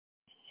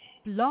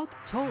Blog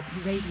Talk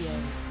Radio.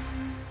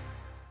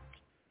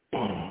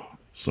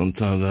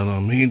 Sometimes I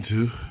don't mean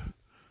to.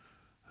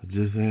 I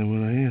just am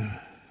what I am.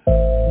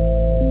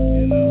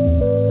 You know,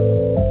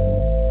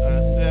 I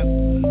accept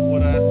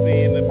what I see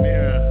in the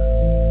mirror,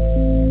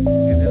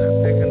 and then I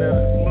take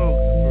another smoke,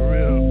 for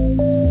real.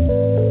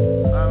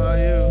 How about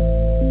you?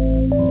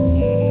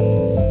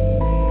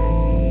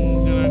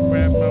 Then I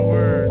grab my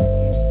words,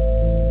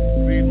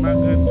 read my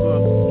good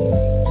book.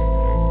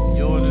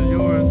 Yours is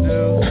yours,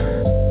 dude.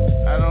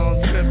 I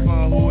don't trip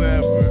on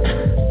whoever,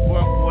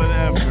 fuck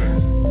whatever,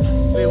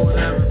 see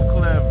whatever's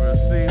clever,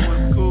 see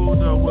what's cool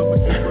though, what would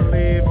you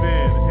believe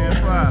in,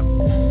 hip-hop,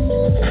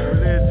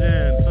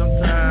 religion,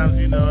 sometimes,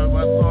 you know, if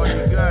that's all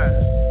you got,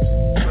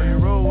 so you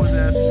roll with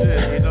that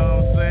shit, you know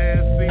what I'm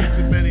saying, see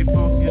too many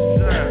folks get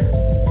shot,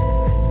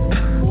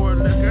 pour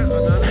liquor,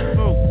 another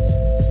smoke,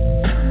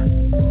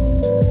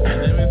 and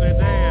then we say,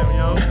 damn,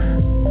 yo,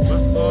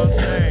 what's gonna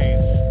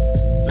change,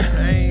 the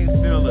pain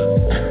stillers,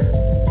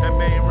 that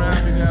main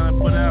rhyme we gotta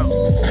put out,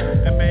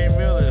 that main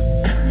realist,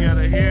 you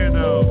gotta hear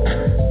though,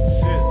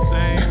 shit,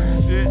 same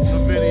shit, no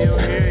video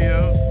here,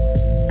 yo,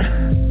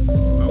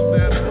 I'm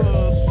that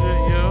bullshit,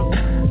 yo,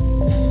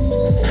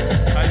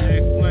 how you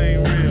explain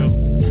real,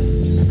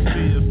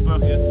 be your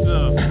fucking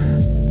self,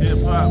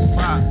 hip-hop,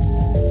 pop,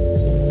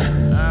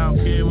 I don't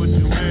care what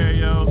you wear,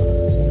 yo,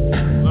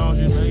 as long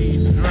as your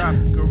leads drop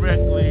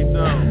correctly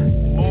though,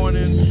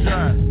 morning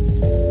shot,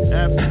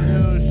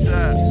 afternoon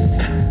shot,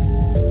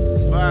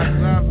 5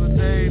 times a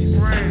day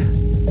break.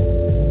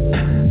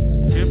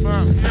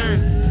 Hip-hop, yeah.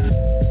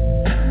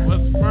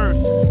 What's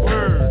first?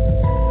 Word.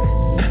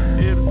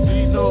 MC,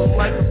 no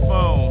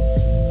microphones.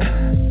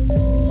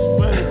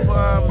 Sweaty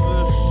palms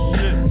and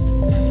shit.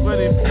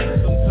 Sweaty feet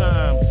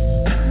sometimes.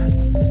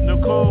 No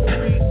cold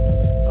feet.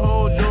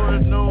 Hold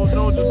yours, no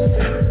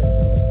defeat.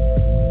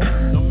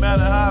 No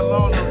matter how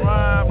long the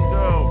rhyme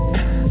go.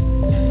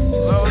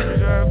 As long as you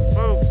got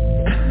food.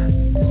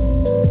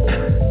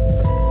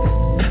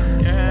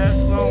 Cash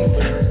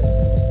only.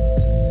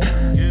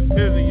 Get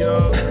busy,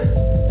 y'all.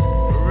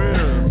 For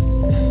real.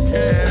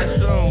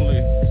 Cash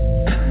only.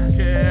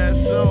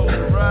 Cash only.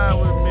 Ride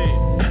with me.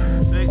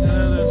 Take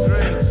another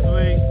drink,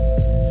 sleep.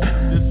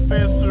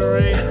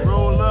 Dispensary.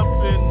 Roll up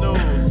in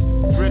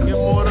those. Brick and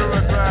mortar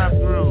or drive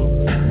through.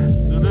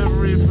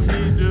 Delivery for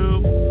me,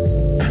 dude.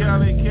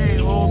 Cali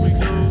can't hold me,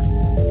 dude.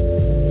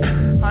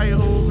 How you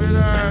hold me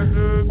down,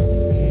 dude?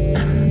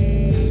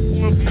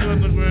 Monkey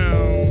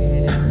underground.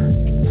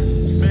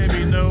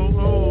 Baby, no,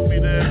 hold me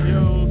there,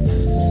 yo.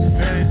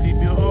 Vanity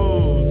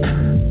behold.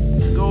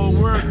 Go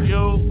work,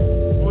 yo.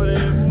 Put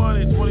in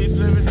money,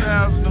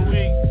 27,000 a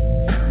week.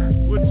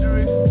 What you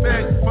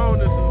expect?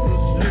 Bonuses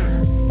and shit.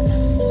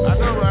 I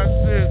know I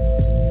shit.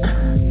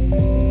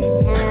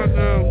 Lord,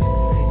 no.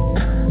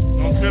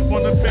 Don't trip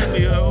on the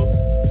Bentley, yo.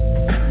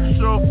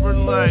 Chauffeur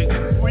like,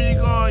 where you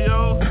going,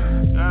 yo?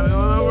 Gotta go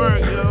to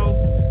work, yo.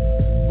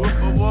 Wolf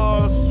of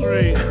Wall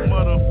Street,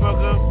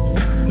 motherfucker.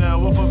 Now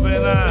Wolf of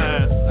Van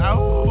Nuys.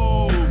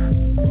 Ow!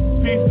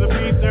 Piece of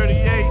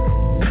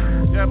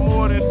B38. Got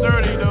more than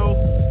 30 though.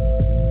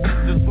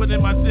 Just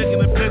putting my dick in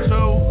the bitch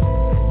hole.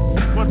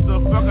 What the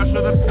fuck? I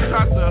should've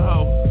shot the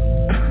hoe.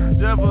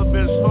 Devil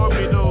bitch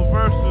Torpedo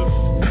versus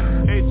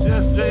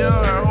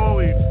HSJR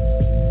Hoey.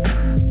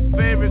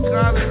 Favorite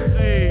college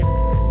team.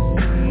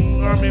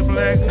 Army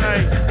Black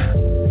Knight.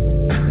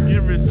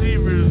 Get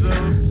receivers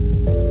though.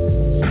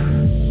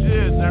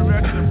 Shit,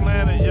 director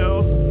planet, yo.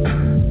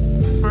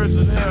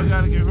 Personnel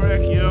gotta get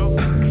wrecked, yo.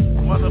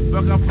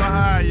 Motherfucker, I'm for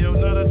hire, yo.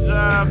 Another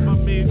job for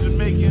me.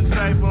 Jamaican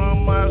type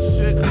on my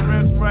shit.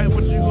 Correct, right?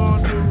 What you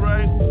gonna do,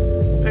 right?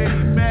 Pay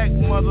me back,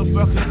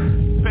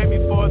 motherfucker. Pay me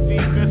for a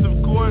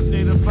defensive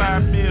coordinator,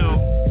 5 mil.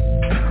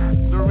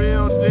 The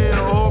real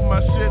deal. Hold my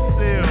shit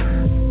still.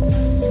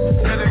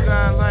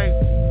 Pentagon like,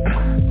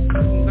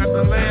 got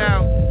the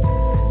layout.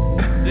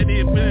 They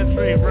need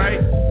penetrate,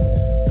 right?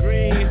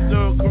 Greens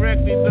though,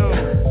 correct me though.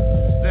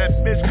 That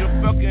bitch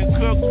can fucking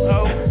cook,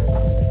 ho.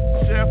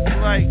 Chef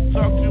like,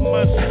 talk too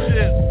much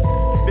shit.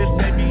 Bitch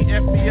may be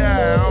FBI,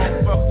 I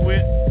don't fuck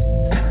with.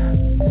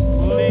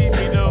 Believe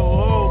me though,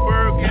 whole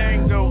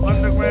ByrdGang though,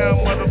 underground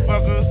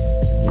motherfuckers.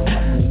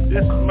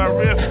 This is my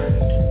riff.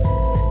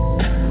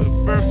 The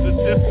birth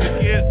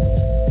certificate.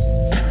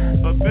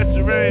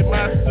 Obituary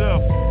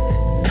myself.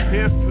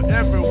 Here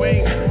forever,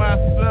 wings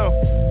myself.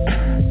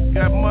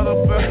 Got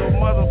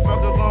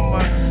motherfuckers on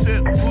my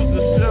shit. Who's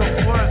the shelf?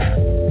 What?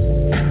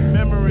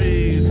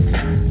 Memories.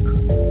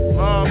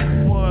 Lost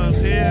ones,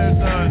 here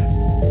done.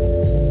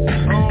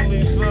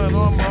 Only son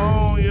on my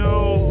own, yo.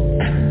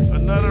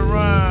 Another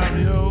rhyme,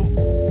 yo.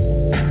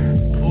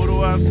 Who do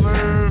I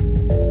serve?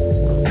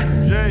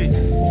 Jay.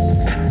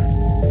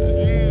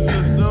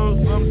 Jesus, though,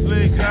 some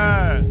say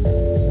God.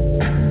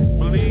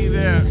 Believe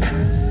that.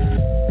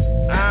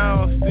 I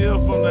don't steal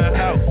from the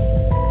house.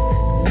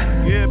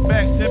 Give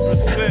back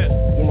 10%.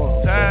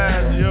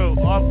 Tithes, yo,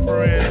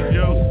 offerings,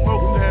 yo.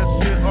 Smoke that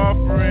shit,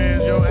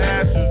 offerings, yo.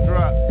 Ashes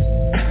drop.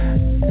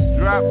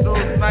 Drop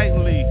those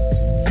nightly.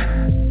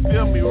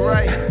 Feel me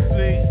right,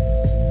 see.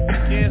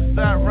 Can't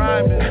stop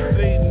rhyming,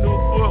 see. New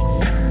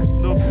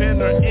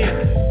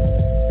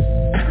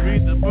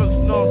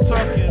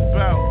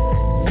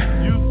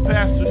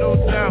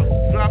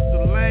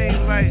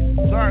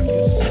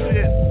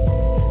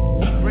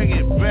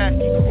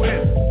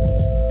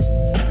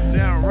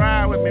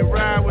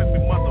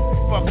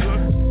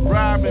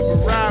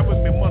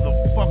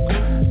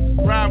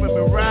motherfucker. Ride with me,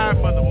 ride,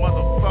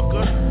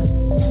 motherfucker.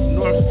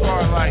 North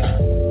Star light.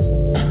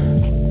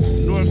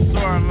 North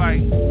Star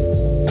light.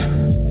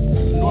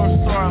 North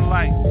Star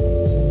light.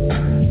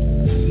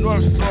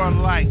 North Star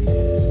light.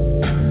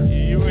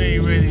 You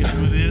ain't ready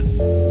for this.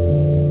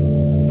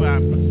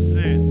 5%.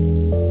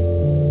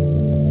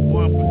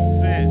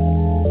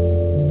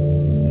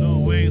 1%. No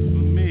ways for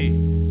me.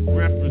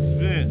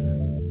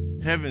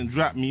 Represent. Heaven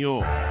drop me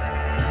off.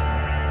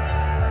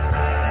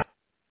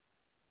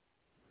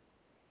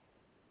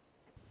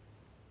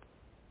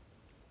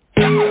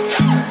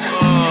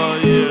 Oh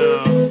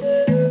yeah.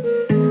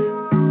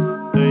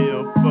 Hey yo,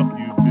 fuck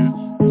you, bitch.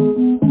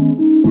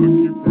 Fuck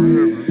you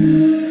forever.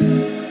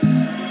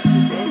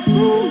 My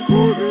soul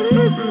going to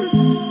heaven.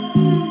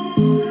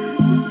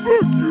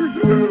 Fuck you,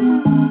 heaven.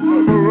 I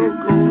know I'm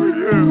going,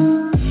 yeah.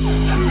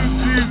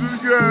 Jesus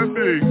got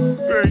me.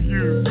 Thank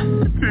you.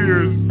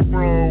 Tears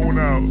blown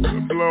out.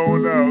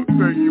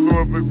 Thank you,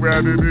 Lord, for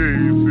grabbing me,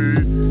 you see.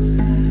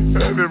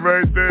 Heaven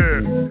right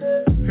there.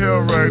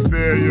 Hell right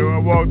there, yo. I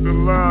walked the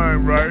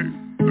line, right?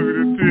 Look at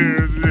the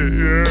tears, shit.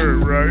 You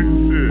heard, right?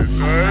 Shit.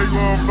 I ain't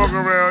gonna fuck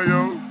around,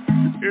 yo.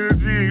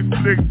 Energy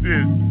slick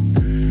this.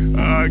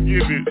 I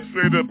give it.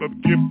 Straight up, I'm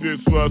gifted,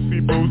 so I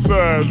see both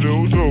sides,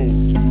 yo. So,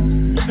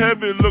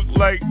 heaven look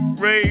like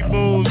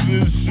rainbows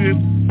and shit.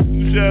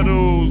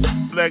 Shadows,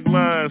 black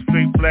lines,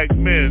 straight black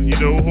men, you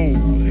know who?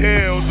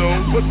 Hell no.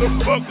 What the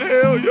fuck,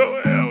 hell,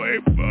 yo? Hell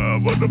ain't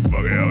fun. What the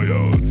fuck, hell,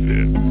 yo?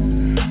 Shit.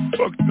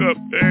 Fucked up.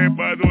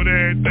 Everybody doing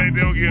everything.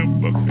 They don't give a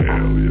fuck.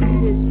 Hell, yo.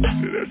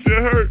 Shit, that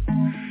shit hurt.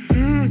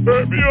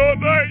 Hurt me all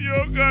night, yo.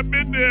 Got me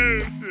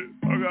there and shit.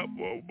 I got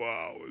 4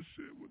 hours.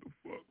 Shit, what the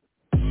fuck?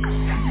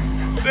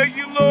 Thank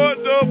you, Lord,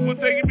 though, for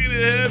taking me to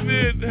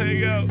heaven to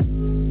hang out.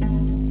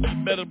 It's a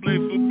better place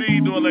for me.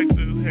 Do I like this?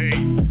 Hey,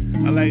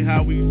 I like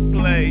how we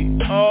play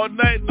all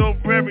night, though,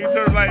 forever,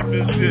 eternal life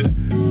and shit.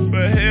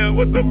 But hell,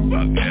 what the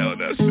fuck? Hell,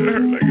 that shit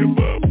hurt like a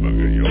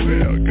motherfucker. Yo,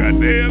 hell,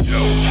 goddamn,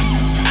 yo.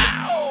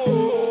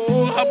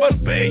 How much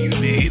pain you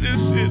need this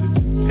shit?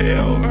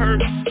 Hell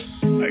hurts.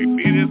 Like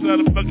being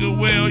inside a fucking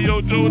well, yo,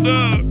 Joe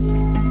Dub.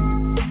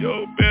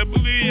 Yo,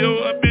 family,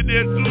 yo, I've been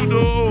there too,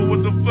 though.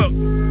 What the fuck?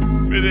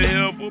 Been in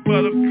hell for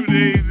about a few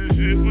days and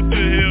shit. What the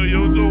hell,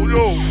 yo, Joe,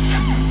 yo?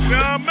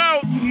 Now I'm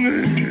out.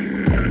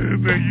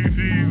 Thank you,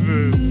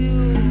 Jesus.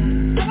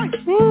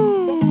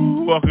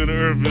 Woo. Walking the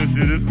earth and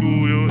shit, it's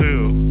cool, yo,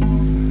 hell.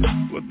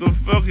 What the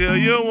fuck, hell,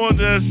 you don't want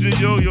that shit,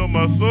 yo,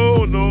 my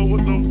soul, no,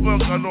 what the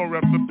fuck, I know I'm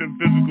wrapped up in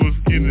physical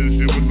skin and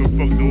shit, what the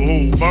fuck, no,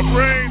 hold, my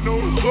brain, no,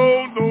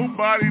 soul, no,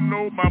 body,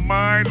 no, my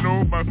mind,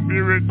 no, my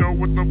spirit, no,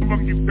 what the fuck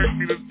you expect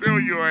me to tell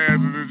your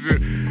asses and shit,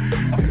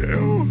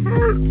 hell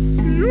hurts,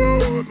 yo,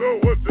 I know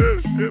what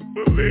that shit,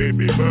 believe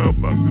me,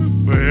 motherfuckers,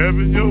 for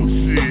heaven, yo,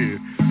 shit,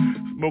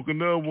 smoke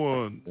another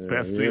one,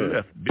 pass to your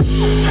left,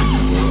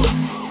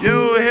 bitch,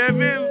 yo,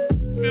 heaven,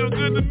 feel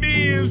good to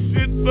me and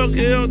shit, fuck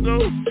hell, no,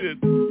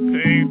 shit,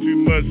 pain too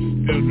much,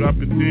 still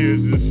dropping tears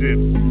and shit.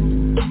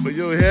 But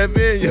yo,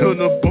 heaven, yo,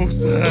 no both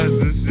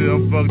sides and shit.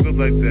 I'm fucked up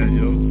like that,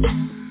 yo.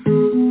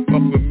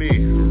 Fuck with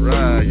me,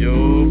 ride,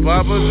 yo.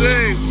 Poppa J,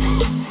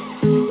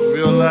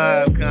 real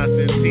live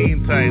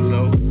Constantine type,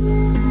 though.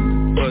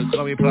 But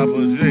call me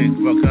Poppa J,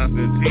 fuck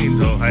Constantine,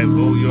 though.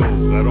 Hypo, yo,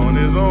 got on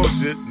his own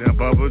shit. Now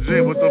Poppa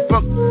J, what the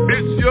fuck,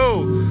 bitch,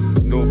 yo?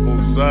 No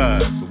both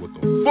sides, so what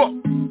the fuck?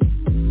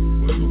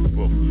 What the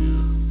fuck,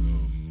 yeah.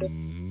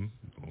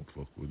 Don't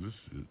fuck with this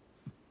shit.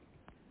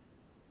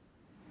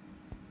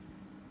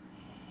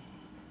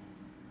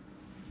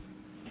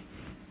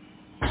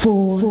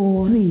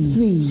 Four,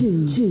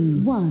 three,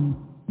 two, one.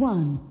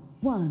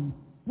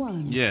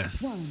 Yes.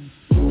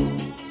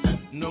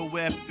 No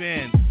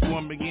weapon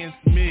formed against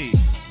me.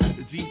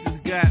 Jesus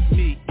got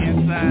me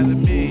inside of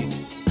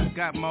me.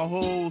 Got my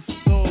whole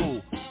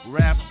soul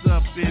wrapped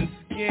up in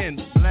skin.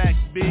 Black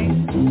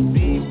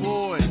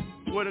B-boy,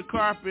 where the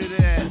carpet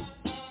at?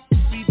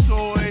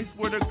 B-toys,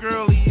 where the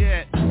girlie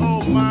at?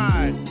 Oh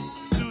my,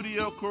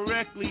 studio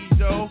correctly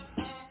though.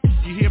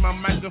 You hear my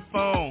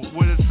microphone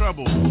with the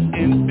treble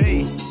and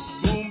bass,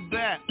 boom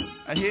bap.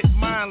 I hit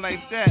mine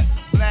like that.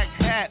 Black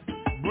hat,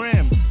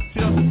 brim,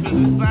 tilted to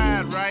the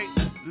side, right?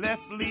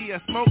 Leftly, I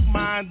smoke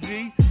mine,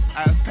 G.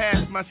 I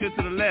pass my shit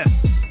to the left.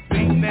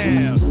 See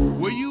now,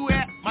 where you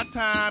at? My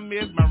time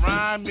is, my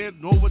rhyme is.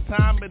 Know what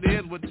time it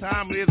is, what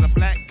time it is. A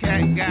black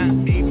cat got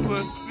me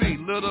pussy,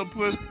 little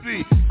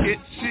pussy,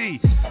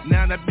 itchy.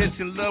 Now that bitch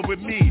in love with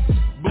me.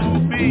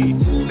 Booby,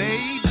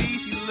 lady,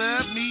 she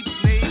love me.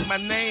 My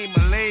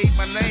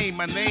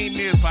name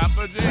is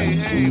Poppa J.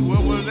 Hey,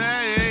 what was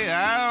that? Hey,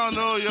 I don't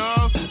know,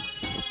 y'all.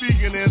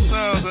 Speaking in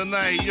tongues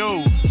tonight,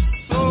 yo.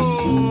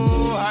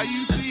 So, how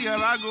you see how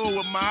I go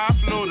with my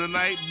flow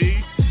tonight,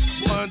 B?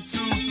 1,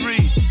 2,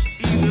 3.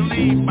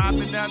 Easily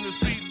bopping down the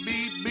street, B.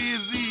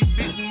 Busy,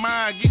 getting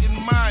mine,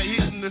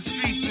 hitting the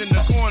streets in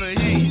the corner,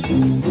 she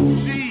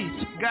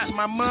got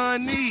my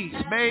money,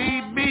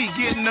 baby.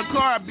 Get in the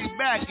car, be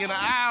back in an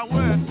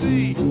hour,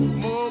 see.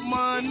 More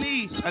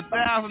money,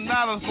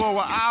 $1,000 for an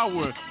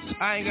hour.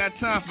 I ain't got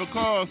time for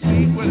calls,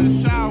 see, with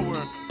a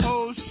shower.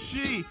 Oh,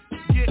 she,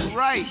 get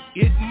right.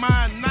 It's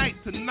my night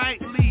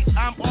tonightly.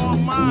 I'm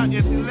on mine.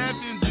 It's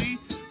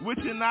 11G, which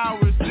an hour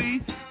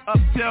C. Up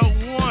till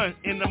 1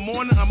 in the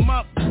morning. I'm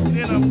up,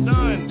 then I'm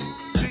done.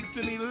 6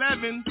 and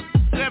 11,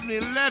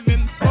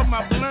 7-11 for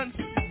my blunt.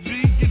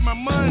 G, get my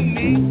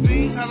money.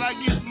 See how I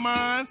get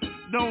mine?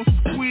 Don't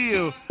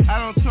squeal. I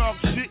don't talk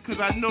shit cause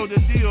I know the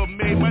deal.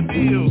 Made my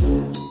deal.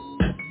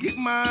 Get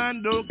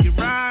mine though, get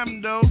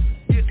rhyme though.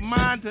 Get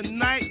mine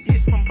tonight,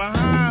 hit from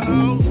behind,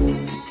 ho.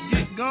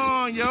 Get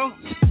gone, yo.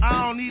 I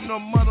don't need no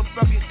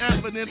motherfucking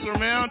evidence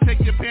around. Take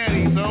your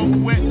panties, ho,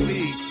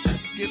 wetly.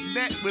 Get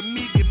back with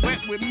me, get wet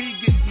with me,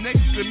 get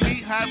next to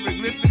me.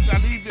 Hieroglyphics, I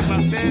leave in my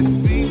bed.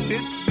 See,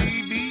 bitch,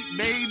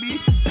 baby,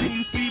 can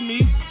you see me?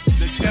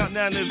 The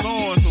countdown is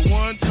on, so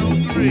 1,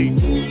 2,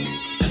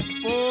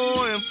 3,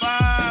 4 and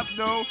 5,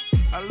 though.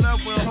 I love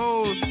when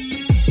hoes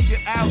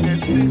get out at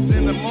 6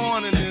 in the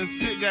morning and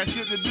shit, got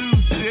shit to do,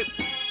 shit.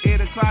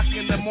 8 o'clock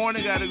in the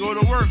morning, gotta go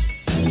to work.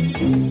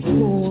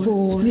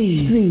 4,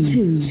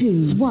 3,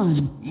 2,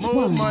 1.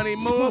 More money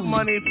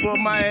for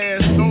my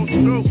ass, don't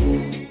choke.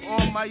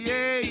 On my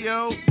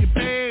yo, get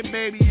paid,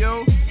 baby,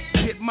 yo.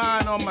 Hit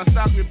mine on my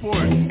stock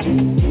report.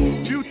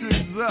 Futures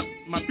is up,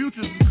 my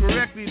futures is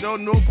correctly, though.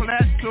 No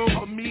plateau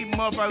for me,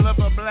 mother, I love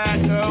a black,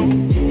 ho.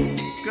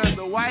 Cause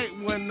the white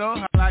one, know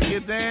how I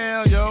get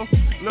down, yo.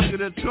 Look at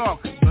the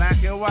chalk,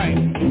 black and white.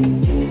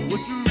 What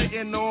you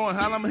written on,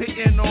 how I'm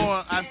hitting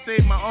on, I say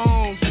my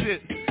own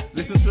shit.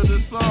 Listen to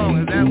the song,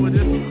 is that what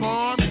this is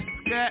called?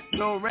 Scat,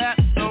 no rap,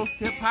 no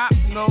hip-hop,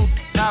 no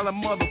how the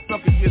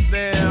motherfucker gets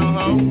down,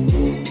 ho.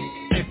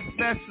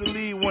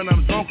 Especially when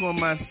I'm drunk on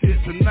my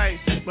shit tonight,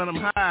 but I'm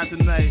high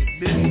tonight,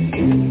 bitch.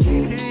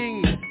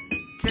 King,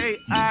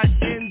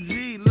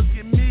 K-I-N-G, look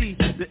at me.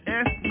 The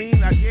S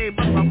mean I gave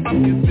up my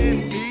fucking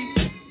sin,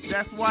 B.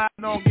 That's why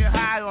I don't get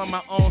high on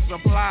my own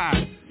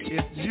supply.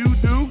 If you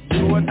do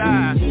or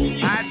die.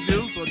 I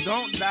do, so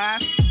don't die.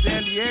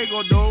 San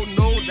Diego don't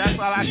know, that's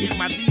why I get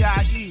my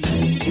D.I.E.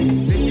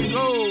 Then you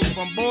go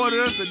from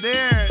borders to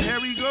there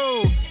we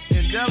go.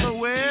 In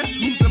Delaware,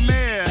 who's the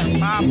mayor?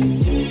 Pop.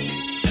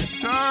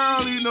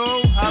 Charlie,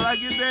 know how I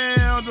get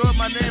down, though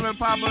my name is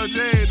Poppa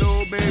J,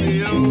 though, baby,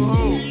 yo,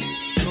 ho.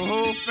 The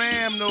whole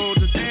fam know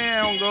the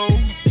town, go.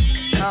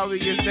 How we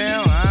get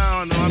down, I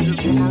don't know, I'm just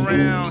from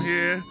around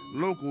here,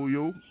 local,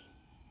 yo.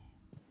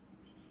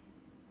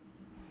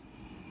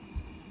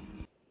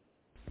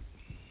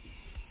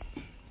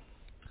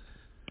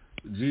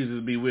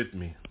 Jesus be with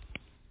me.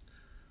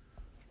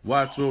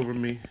 Watch over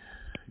me,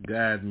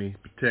 guide me,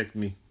 protect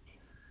me.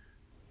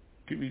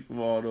 Keep me from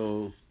all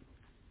those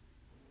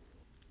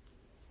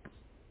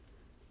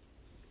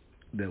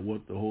that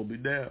want to hold me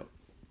down,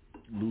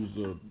 lose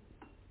a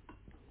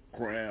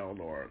crown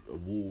or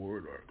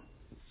award or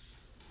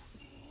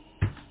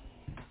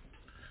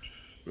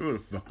whatever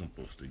the fuck I'm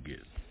supposed to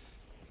get.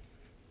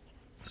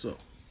 So,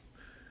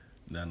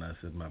 now that I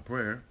said my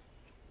prayer,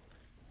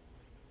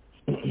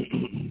 oh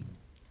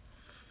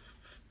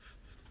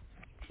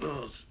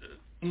shit.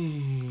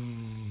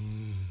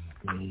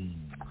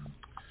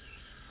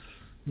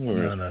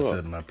 Now that I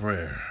said my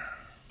prayer.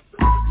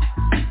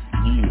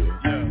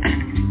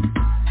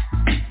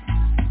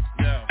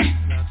 Yeah.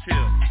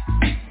 Chill.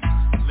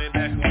 Lay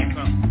back on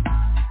something.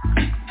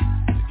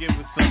 Give us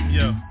something,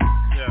 yo.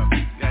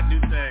 Got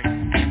new things.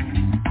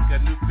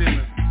 Got new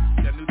feelings.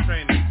 Got new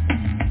training.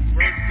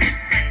 Work still the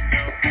same,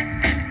 though.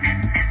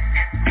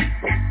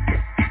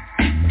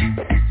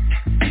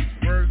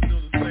 Word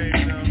still the same,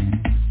 though.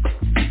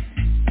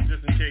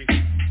 Just in case.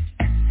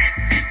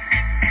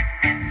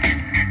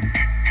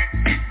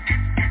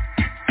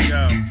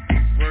 Yo.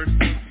 Word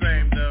still the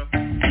same, though.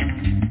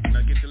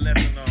 Now get your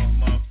lesson on,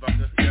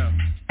 motherfucker. Yo.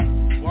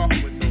 Walk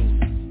with those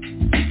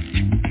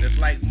that's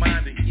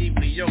like-minded,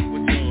 evenly yoked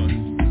with yours,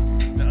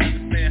 to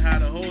understand how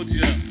to hold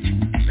you up,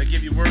 that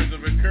give you words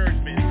of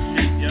encouragement and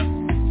shit, yup.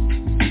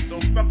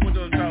 Don't fuck with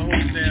those that hold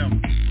you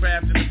down.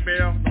 Crabs in the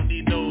barrel, don't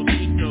need those,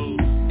 eat those.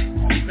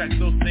 Crack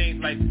those things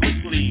like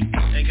quickly,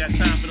 ain't got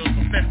time for those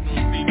professional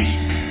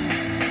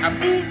CDs. I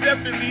moved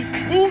definitely,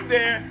 moved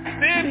there,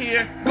 stand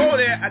here, go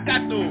there, I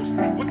got those.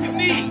 What you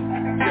need?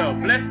 Yo,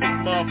 bless these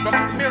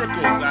motherfucking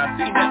miracles, I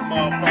see that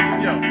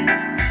motherfucker, yo.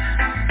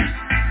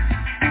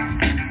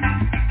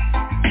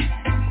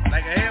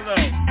 Like a halo.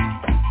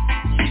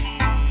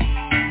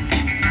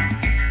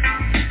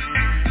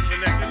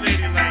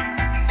 Lady like,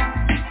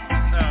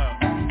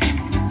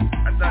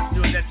 I thought you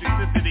was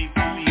electricity,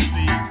 CBC.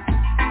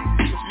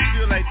 But you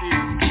feel like this.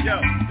 Yo,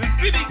 the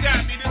city got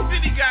me,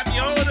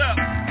 hold up.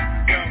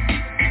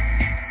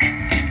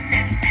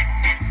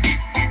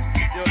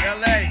 Yo,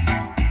 L.A.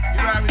 You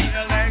ride me to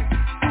L.A.?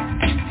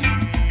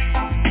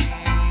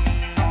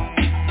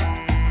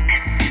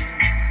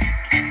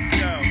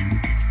 Yo,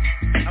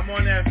 I'm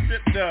on that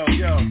strip though,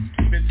 yo.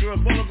 Ventura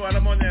Boulevard,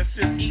 I'm on that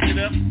shit, eating it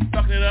up,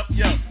 fucking it up,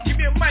 yo. Give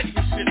me a mic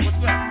and shit, what's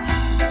up?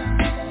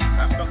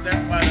 I fucked that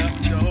spot up,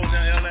 yo, hold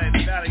down L.A.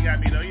 The valley got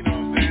me though, you know what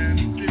I'm saying?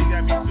 The city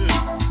got me too.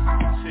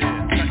 Shit,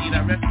 I'm trying to eat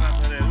at restaurants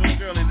over there. Little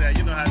girl is that,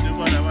 you know how to do,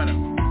 what up? L.A.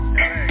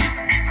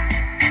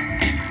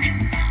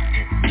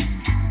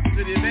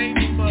 City of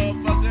Angels,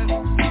 motherfucker.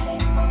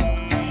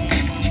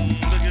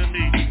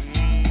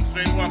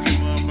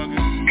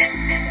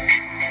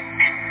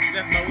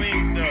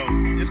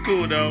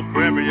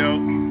 forever, yo.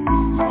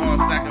 All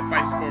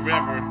sacrifice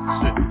forever.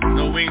 Shit.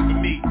 No wings for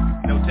me,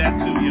 no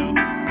tattoo, yo.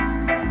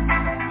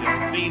 Yo,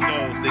 seen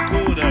those, they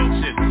cool though.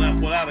 Shit,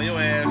 nothing pull out of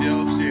your ass,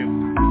 yo. Shit.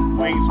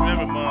 Wings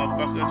forever,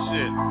 motherfucker.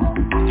 Shit.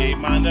 Gave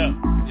mine up.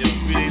 Yo,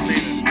 3 days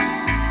later.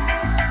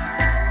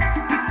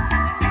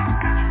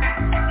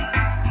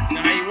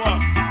 Now how you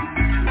walk?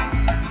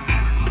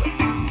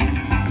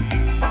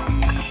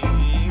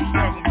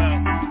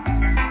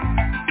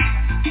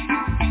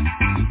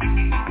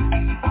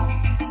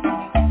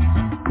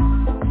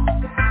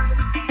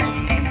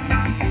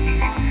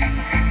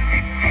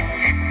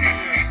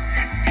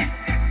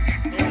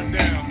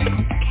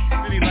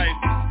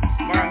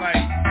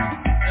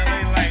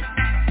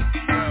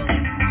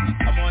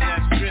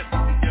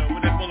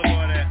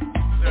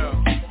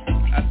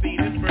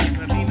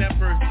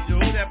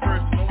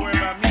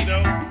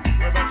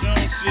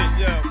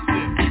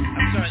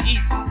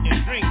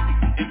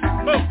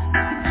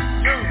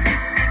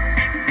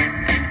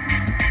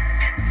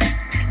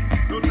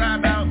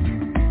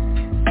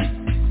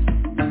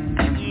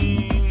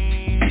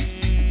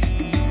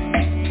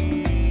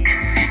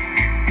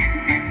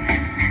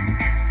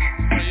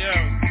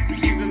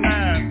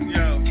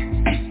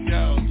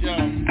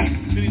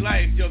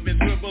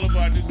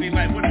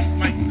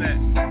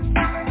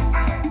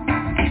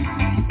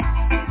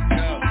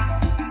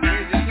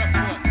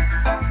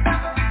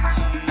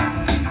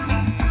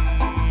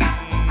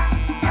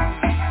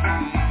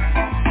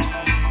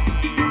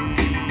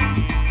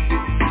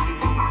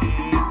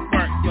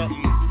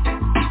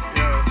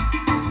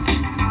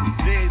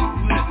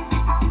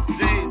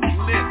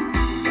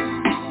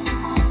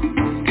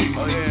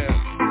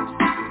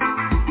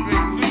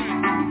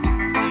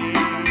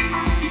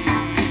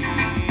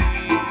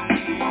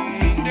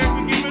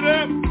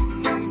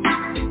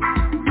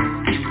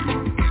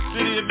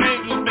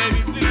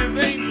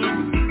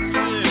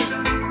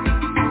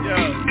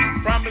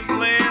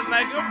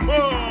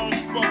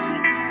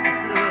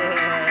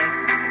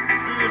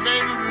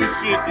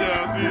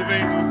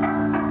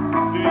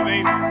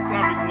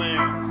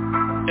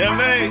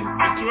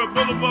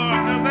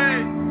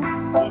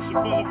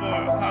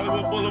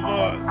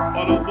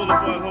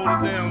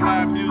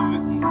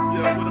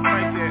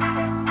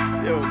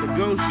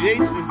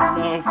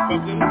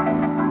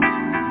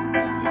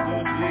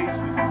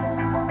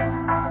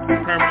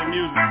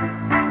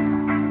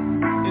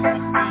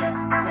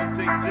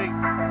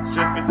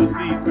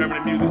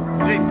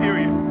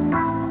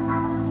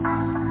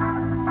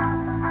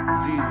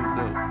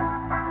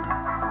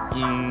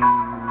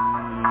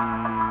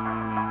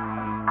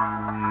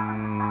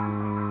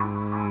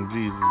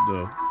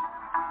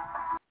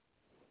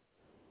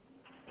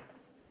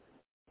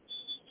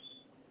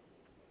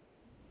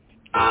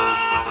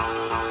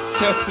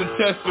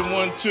 Testing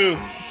 1 2.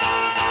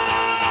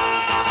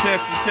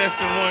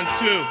 Testing 1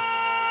 2.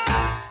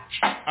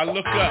 I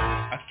look up,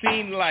 I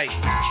seen light.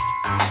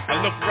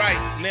 I look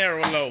right,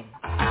 narrow low.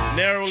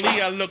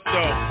 Narrowly I look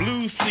though,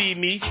 blues see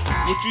me.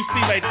 What you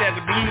see like that,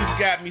 the blues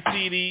got me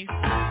CDs.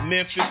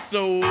 Memphis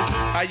Soul,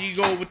 how you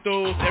go with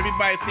those?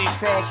 Everybody seen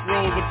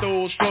Crossroad with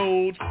those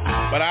folds.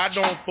 But I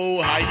don't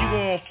fold, how you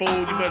gonna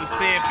fold? You better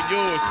stand for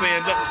yours,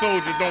 stand up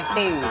soldier, don't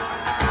fold.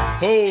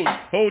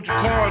 Hold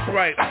your cards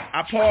right.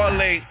 I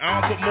parlay,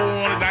 I don't put more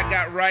on it, I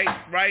got right.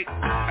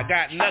 I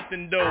got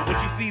nothing though. What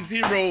you see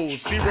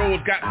is heroes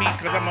got me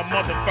cause I'm a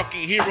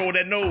motherfucking hero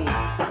that knows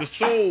the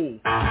soul.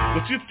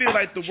 What you feel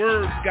like the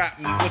words got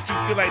me. What you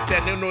feel like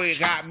that, they know it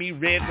got me.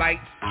 Red light,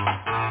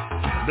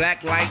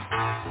 black light,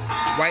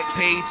 white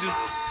pages,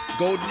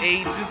 golden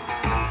ages.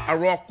 I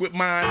rock with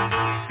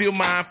mine, feel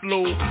mine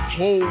flow.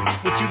 Hold,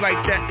 what you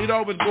like that, it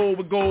always go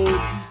with gold.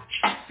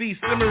 See,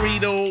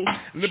 Simmerito,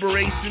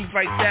 liberations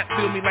like that,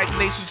 feel me like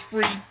nations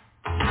free.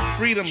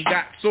 Freedom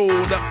got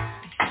sold up.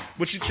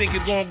 What you think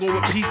is gonna go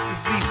with peace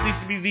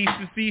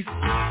to cease?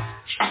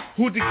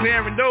 Who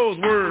declaring those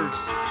words?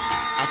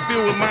 I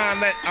feel with mine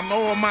that I'm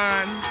all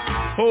mine,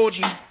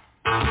 holding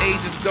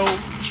ages though,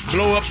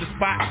 blow up the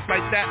spots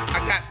like that. I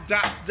got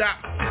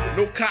dots,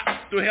 no cops,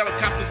 no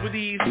helicopters with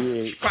these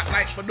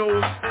spotlights for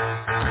those.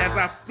 As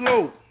I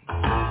flow,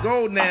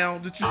 go now,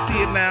 did you see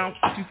it now?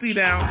 What you see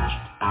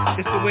now?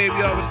 It's the way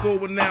we always go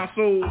with now.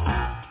 So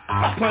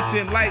I punch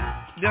in light,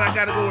 then I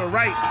gotta go and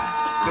right.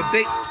 The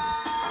date,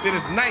 then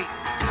it's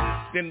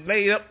night, then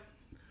lay up,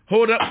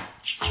 hold up,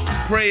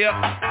 pray up,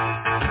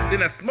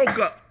 then I smoke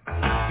up.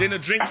 Then the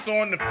drinks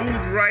on, the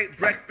food's right,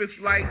 breakfast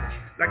light.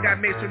 Like I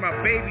made sure my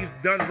baby's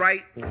done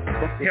right.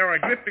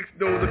 Hieroglyphics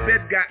though, the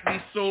bed got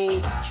me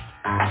sold.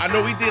 I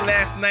know we did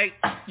last night.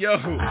 Yo,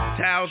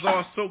 towels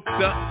all soaked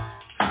up.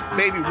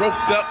 Baby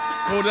roped up,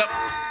 hold up,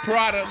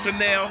 Prada,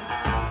 Chanel.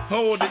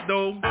 Hold it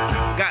though,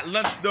 got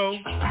lunch though.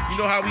 You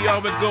know how we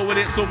always go with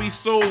it, so we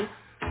sold.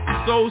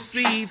 Sow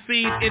seed,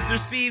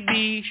 intercede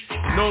me.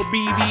 No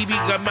BBB,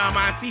 got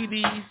my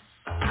CDs.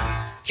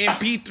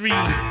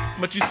 MP3s,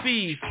 but you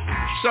see,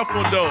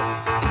 shuffle though.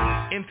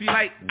 Empty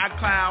light, I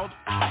cloud.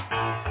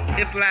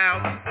 It's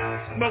loud.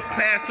 Smoke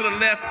pass to the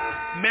left.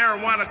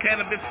 Marijuana,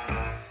 cannabis.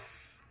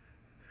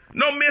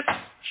 No miss.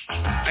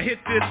 I hit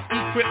this.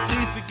 Equip,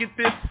 please to get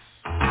this.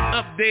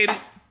 updated.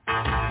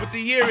 What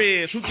the year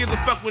is? Who gives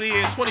a fuck what it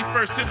is?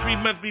 21st century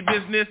must be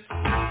business.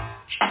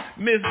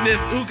 Business.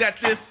 Who got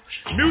this?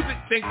 Music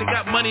think they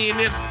got money in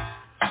this.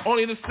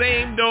 Only the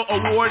same though.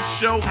 Award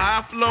show.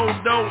 High flow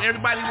though.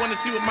 Everybody want to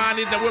see what mine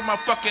is. And where my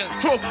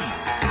fucking trophy.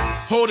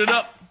 Hold it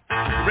up.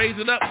 Raise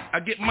it up. I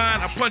get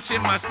mine. I punch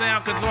in my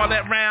sound cause all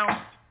that round.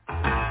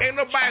 Ain't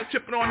nobody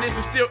tripping on this.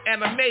 It's still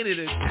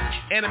animated.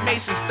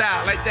 Animation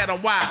style like that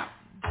on Wild.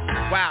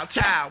 Wild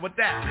child. What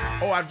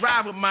that? Oh, I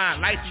drive with mine.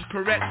 License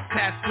correct.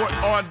 Passport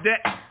on deck.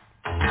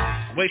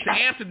 Wait to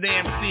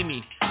Amsterdam to see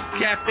me.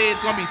 Cafe is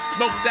gonna be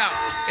smoked out.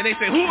 And they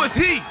say, who is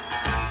he?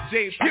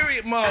 J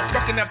period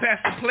motherfucking that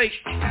past the plate.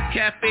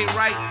 Cafe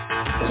right.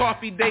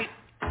 Coffee date.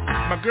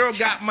 My girl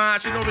got mine.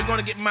 She know we're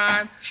gonna get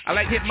mine. I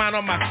like hit mine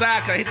on my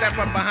side cause I hit that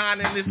from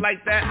behind and it's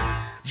like that.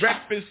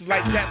 Breakfast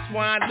like that,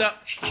 swined up.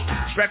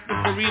 Breakfast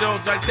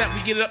burritos like that,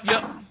 we get it up,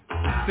 yup.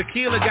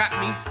 Tequila got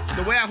me.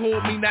 The way I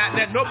hold me, not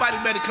that nobody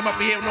better come up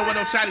in here with no one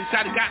no shotty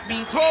got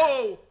me.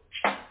 Ho!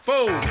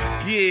 Fo!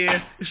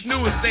 Yeah, it's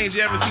newest things you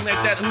ever seen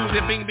like that. Who's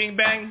it? Bing, bing,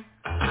 bang.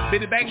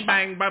 Bitty bang,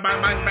 bang, bang,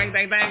 bang, bang, bang,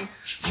 bang, bang.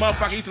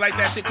 Motherfucker used to like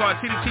that shit called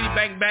titty, titty,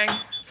 bang, bang.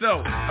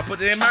 So, I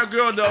put it in my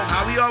girl though,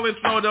 how we always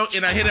flow though,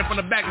 and I hit it from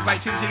the back. It's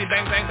like titty, titty,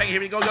 bang, bang, bang. Here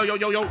we go, yo, yo,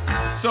 yo, yo.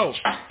 So,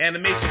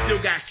 animation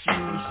still got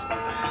shoes.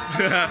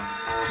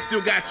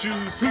 Still got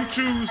shoes. Who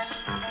choose?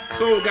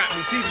 Soul got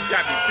me. Jesus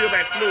got me. Feel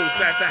that flow.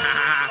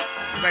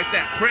 Like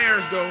that.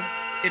 Prayers though.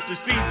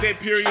 Intercede that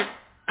period.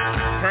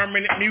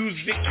 Permanent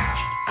music.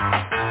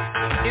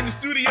 In the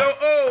studio,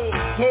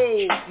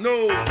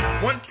 no.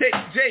 One take,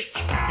 Jake.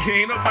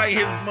 Ain't nobody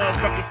here this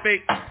motherfucking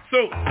fake.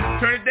 So,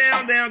 turn it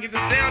down, get the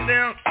sound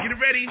down, get it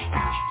ready.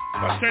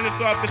 I'll turn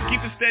this off, just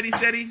keep it steady.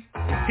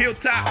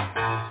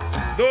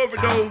 Hilltop, Dover,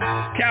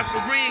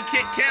 Castle Green,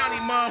 Kent County,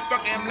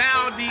 motherfucking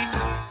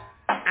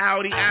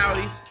Audi,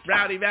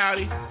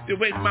 rowdy. Still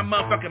waiting for my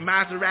motherfucking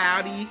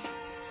Maserati.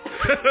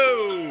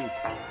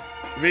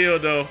 Real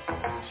though,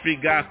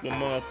 street gospel,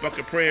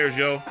 motherfucking prayers,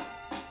 yo.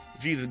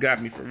 Jesus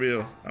got me for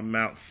real. I'm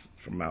out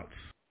from outs.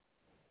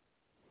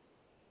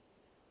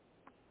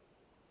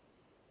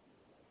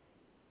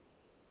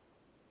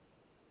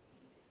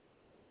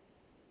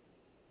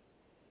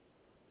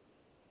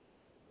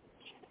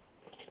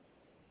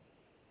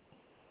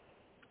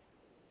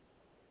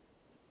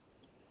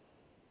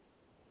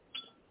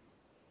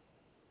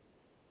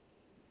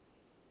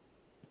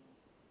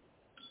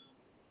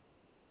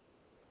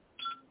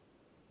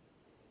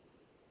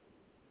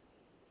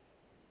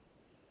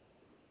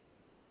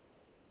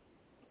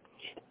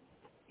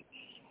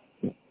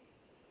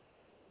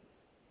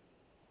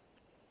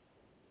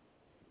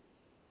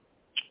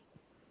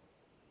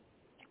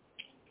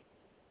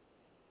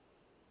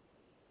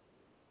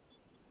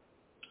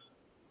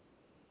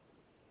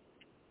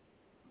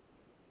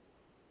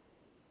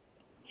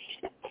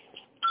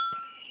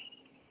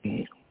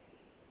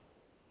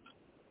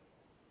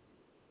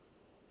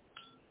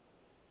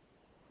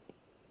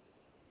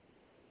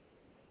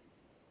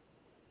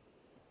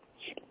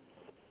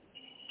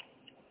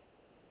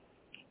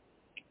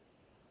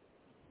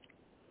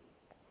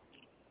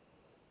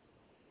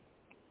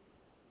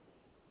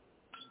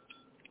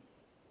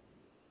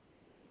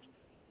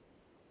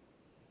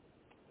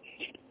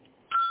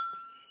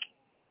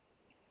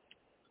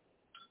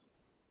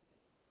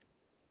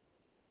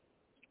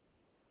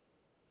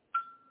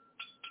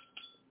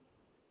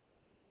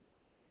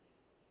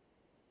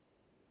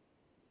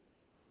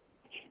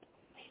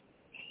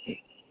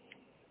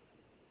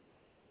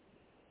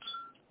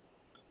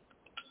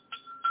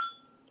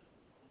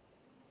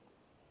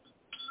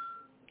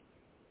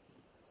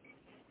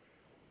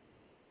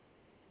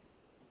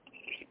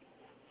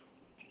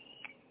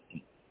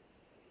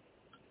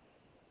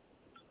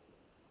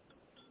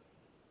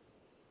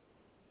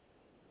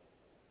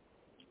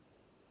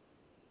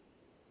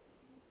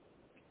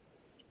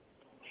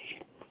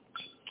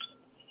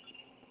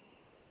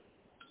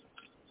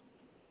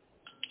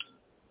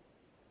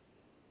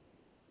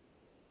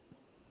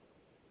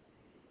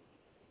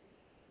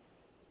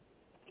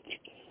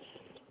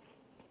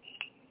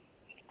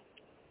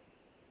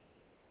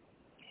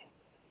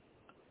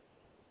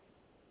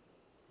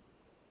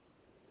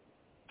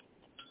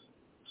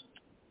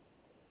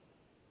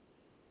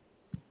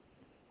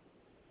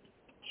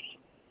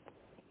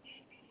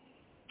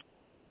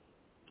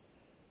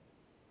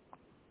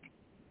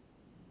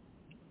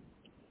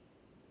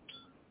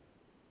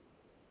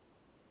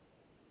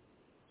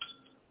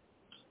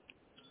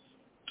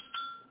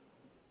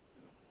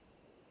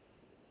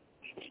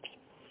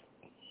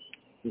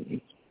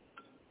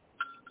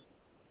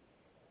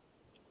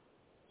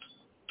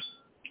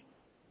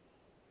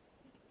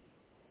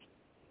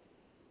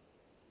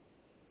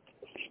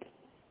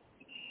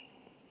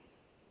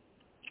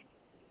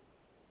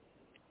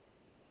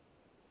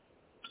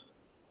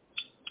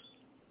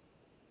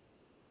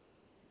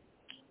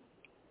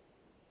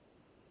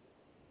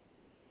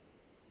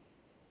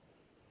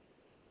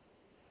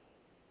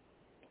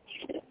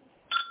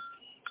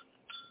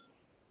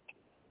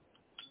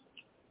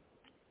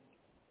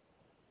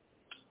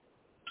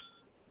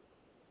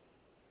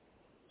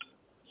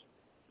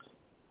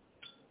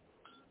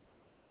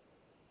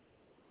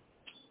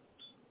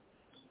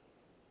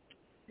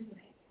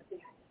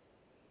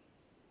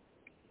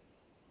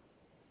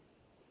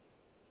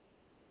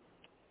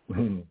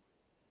 Okay.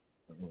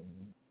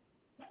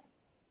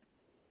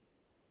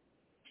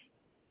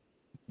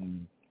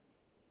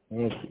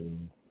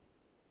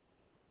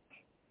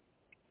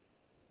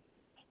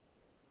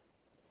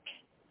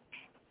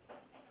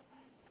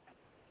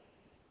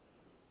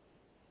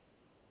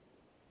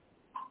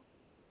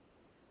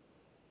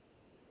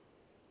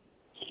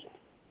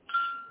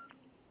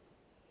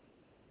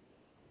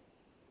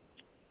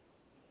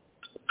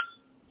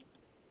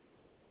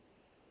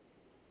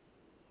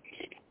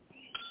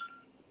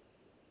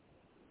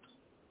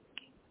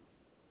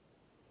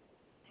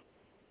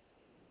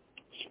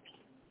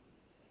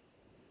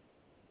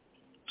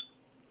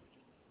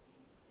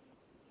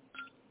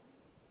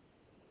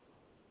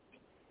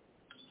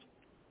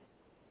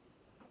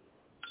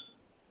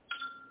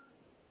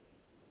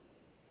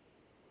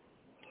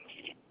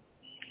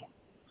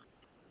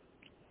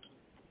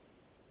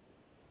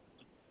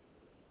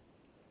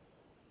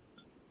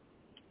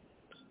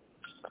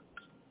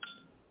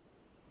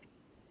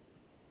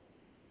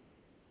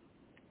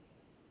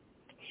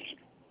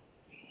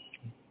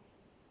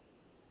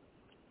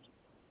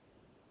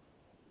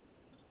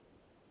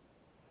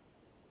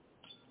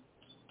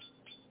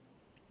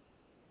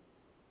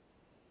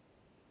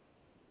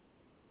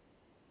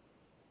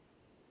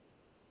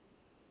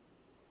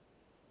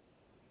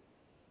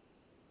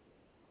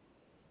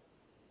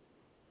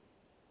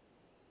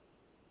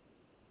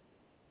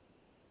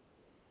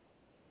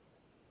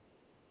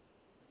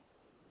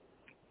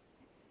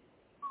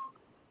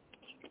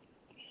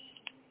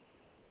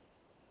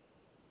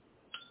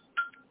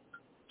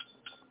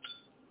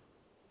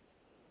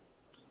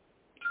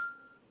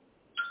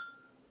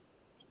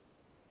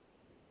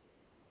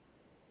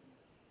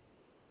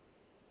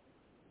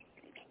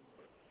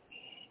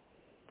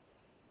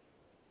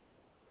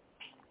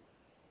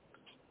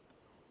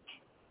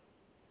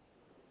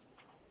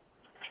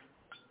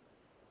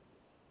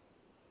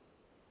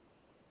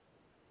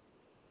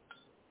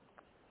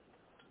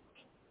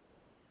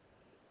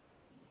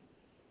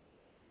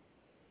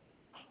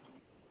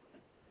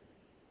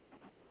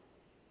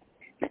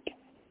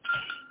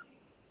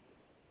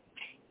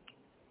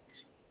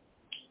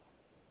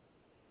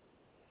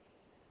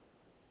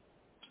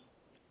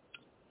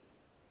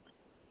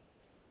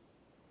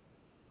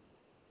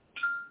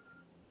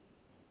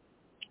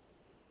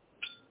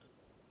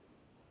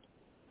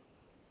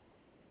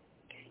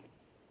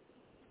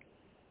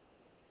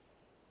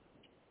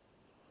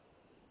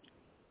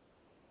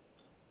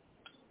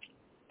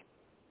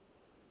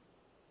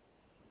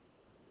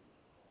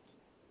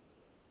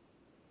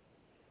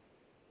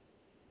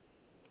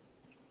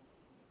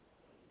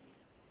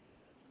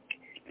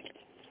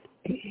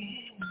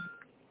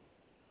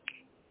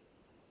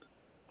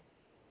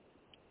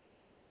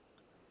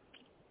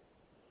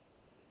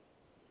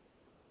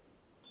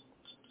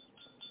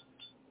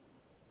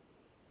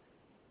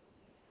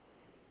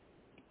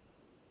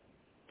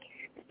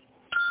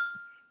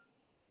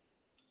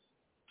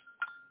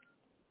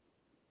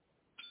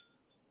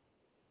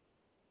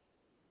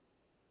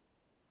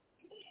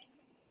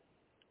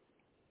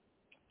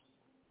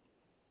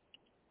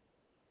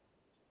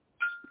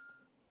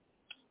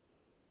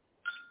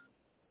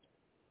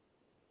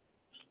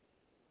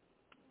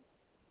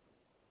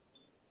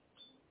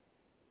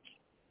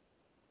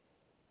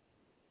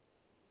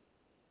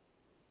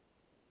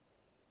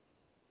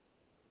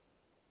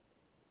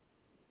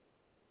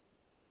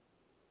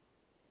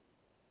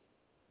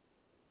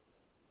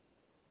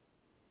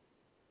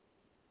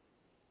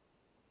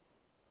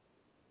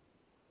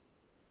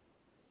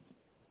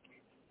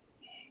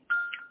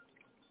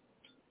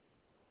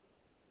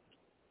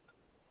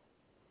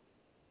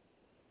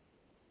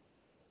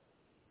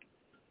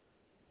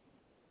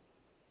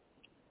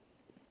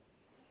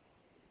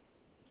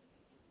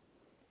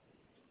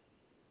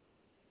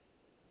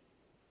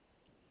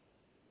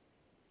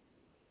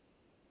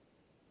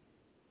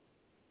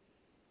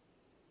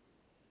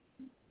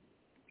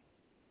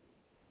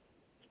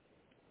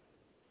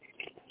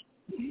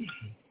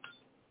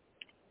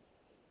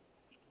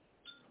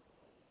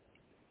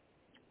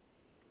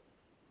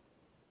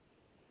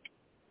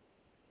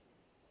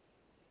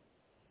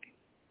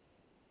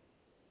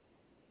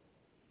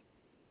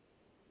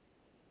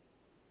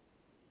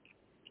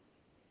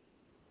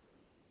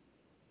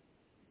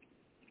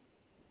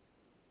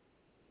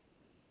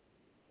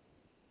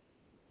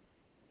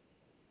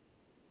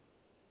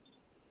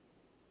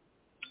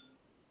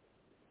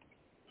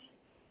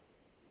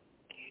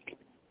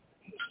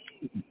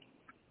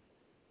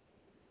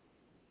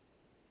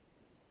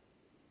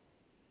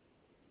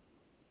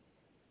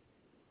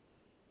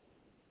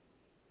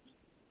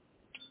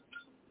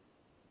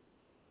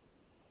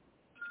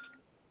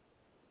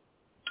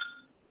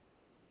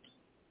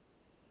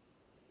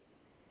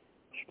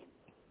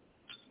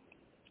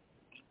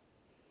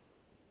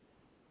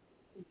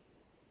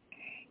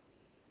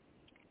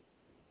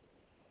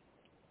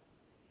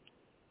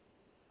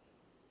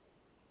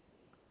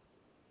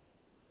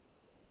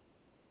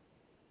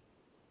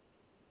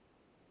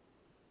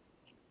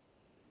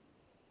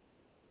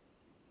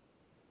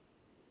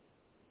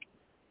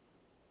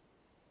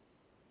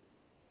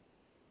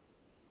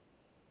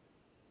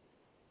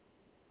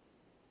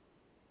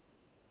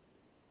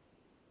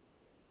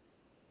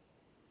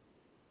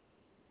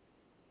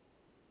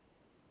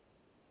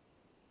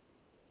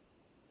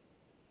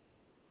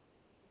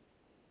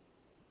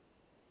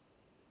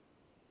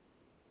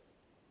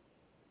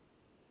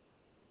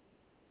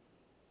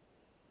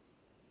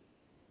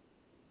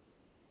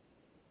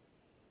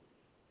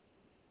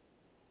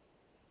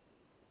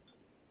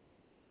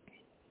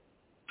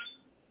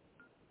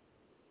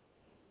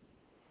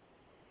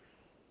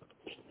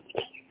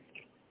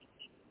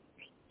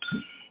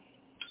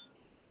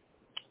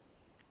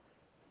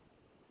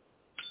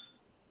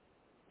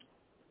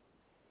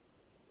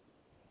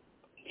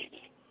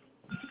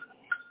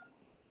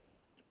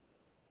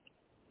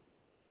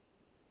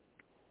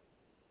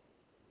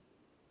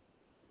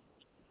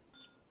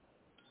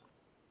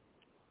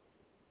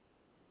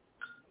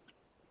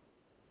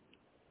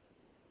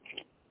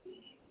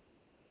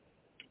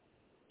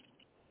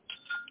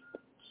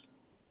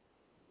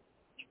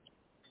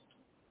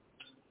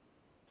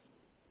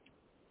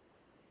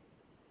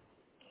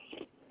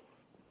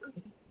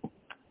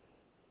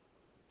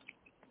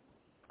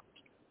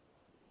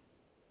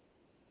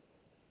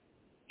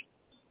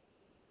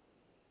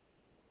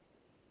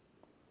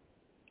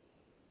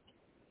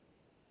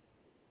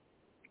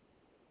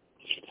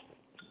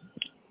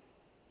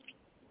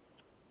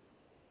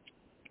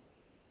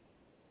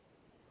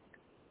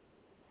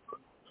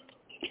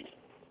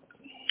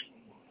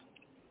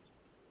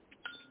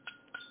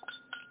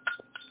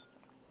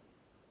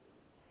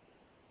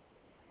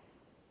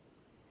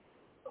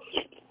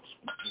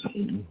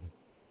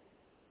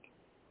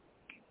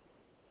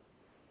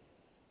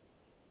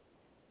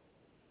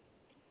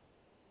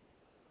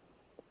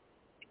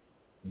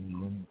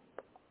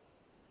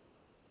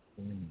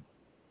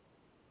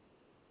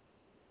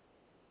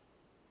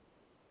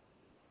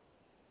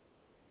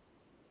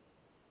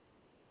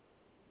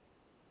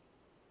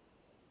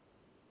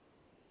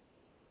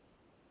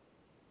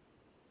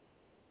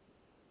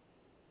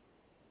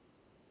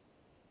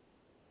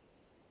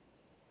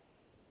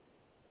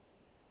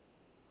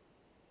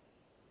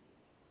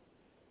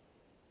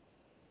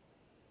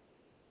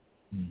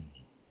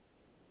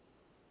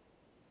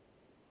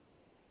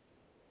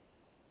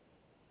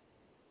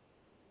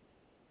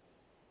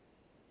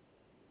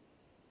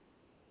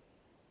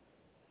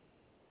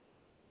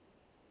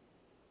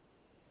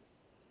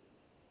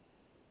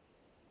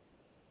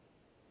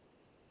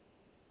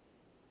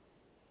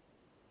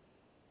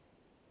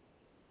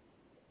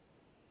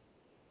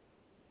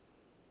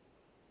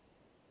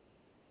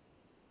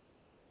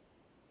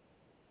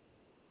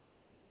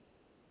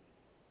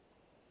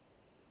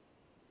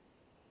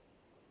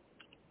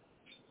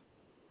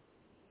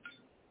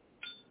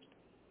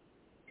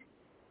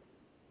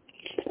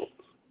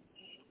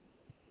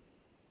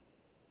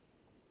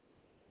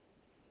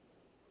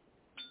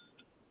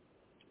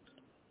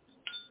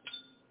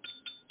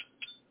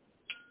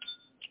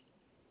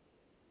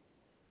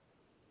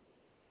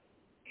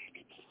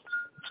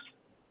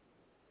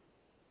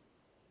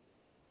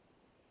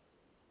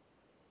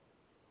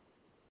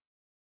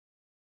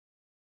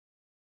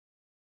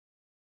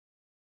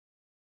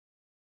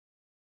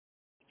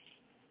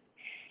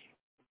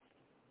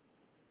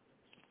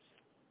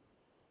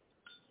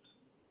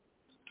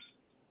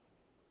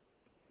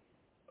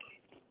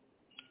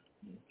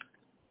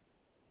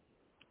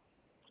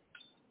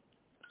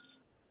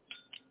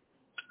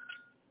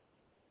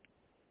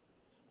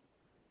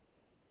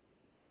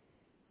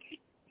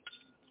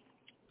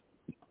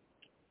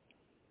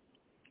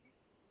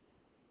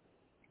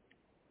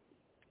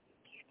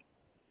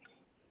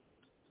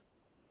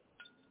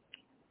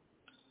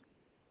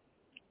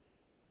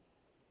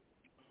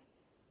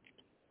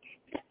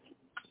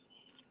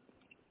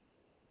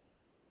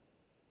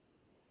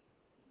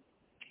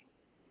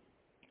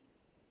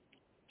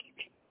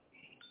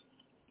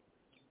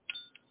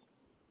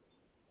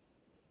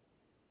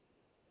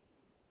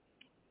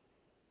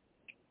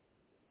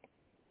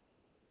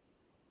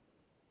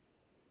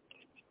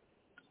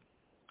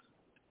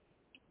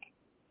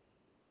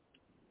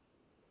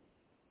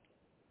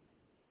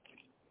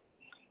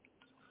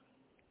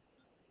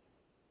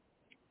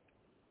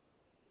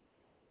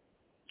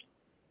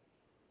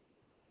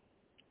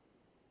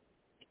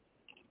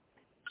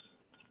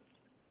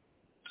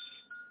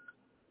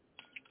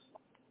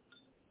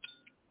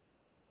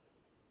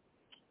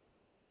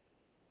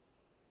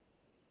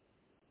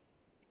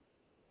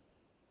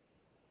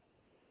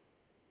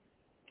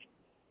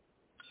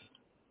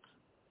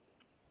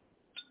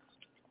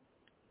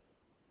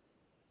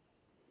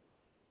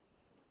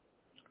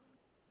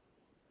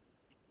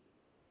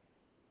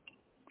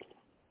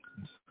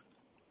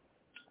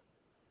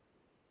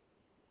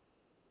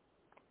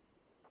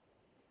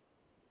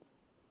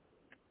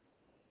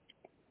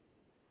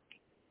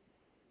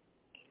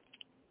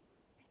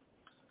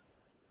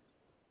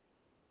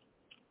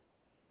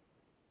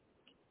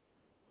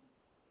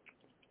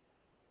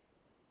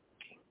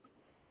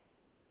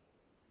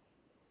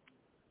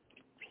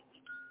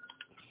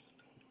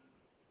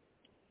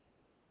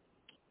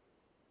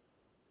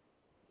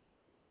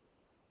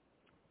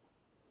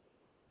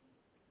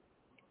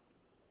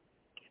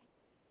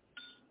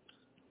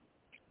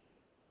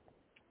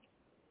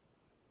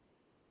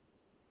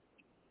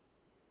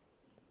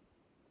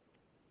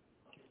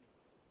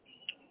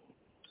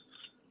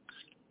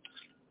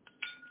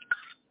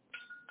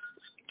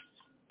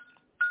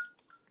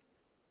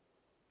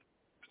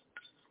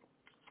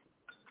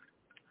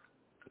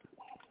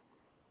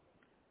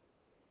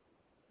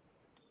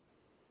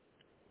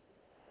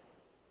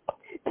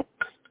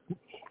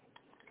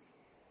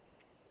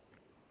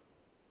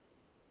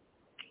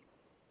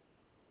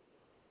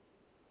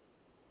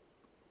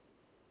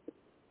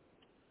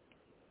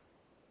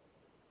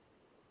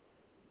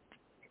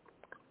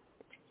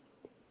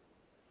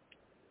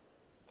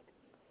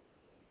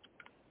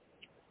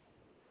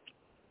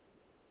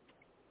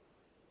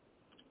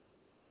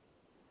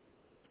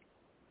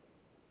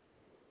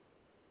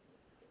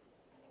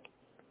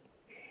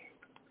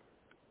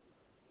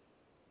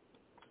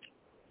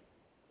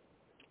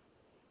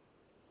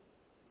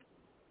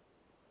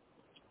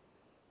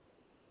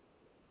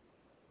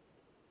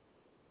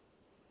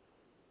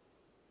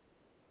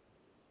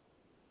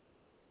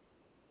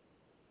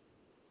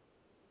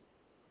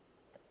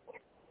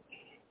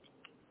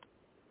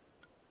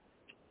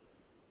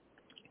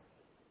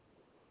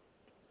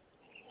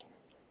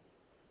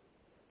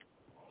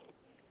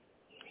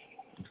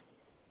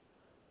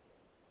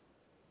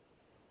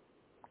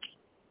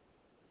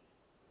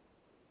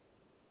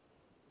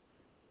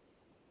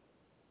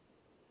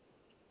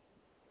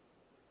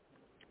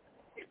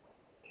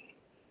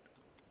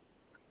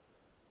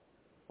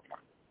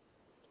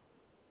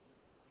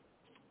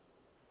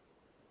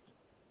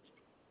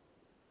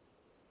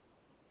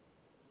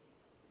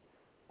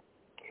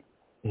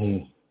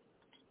 Mm.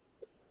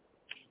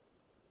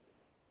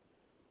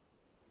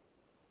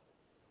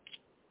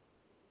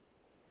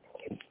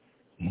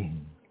 Mm.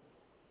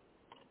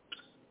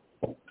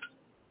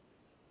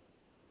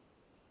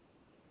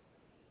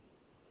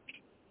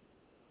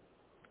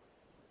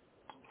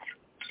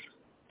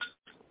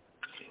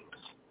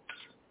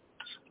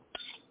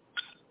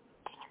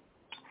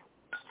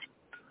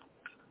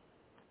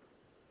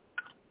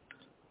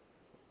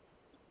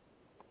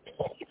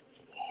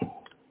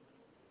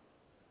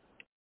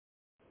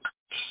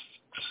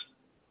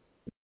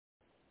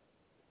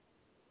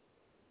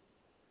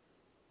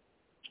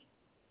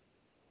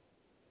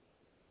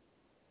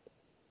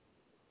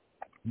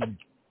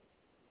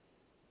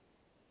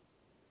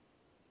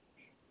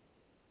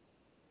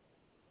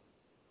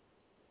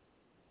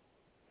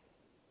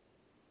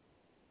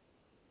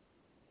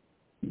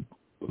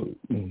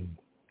 Mm.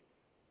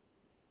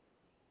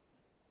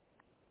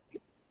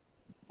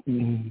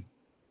 Mm.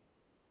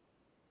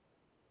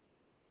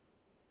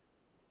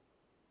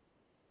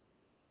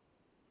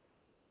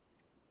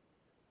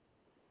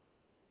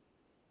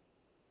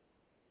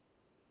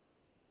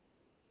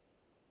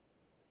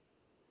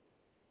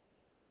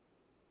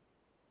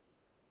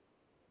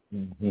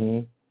 Mm-hmm.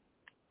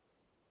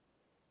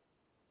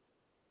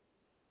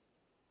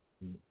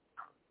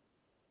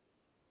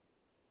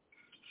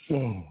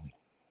 Mm.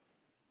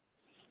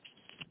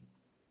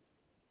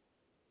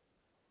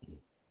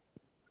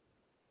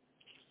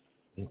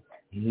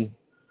 Mm.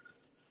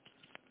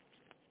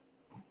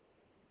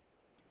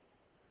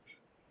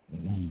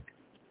 Mm.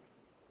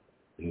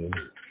 Yeah.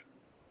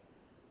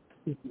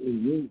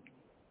 Yeah.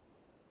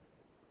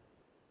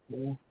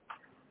 Yeah.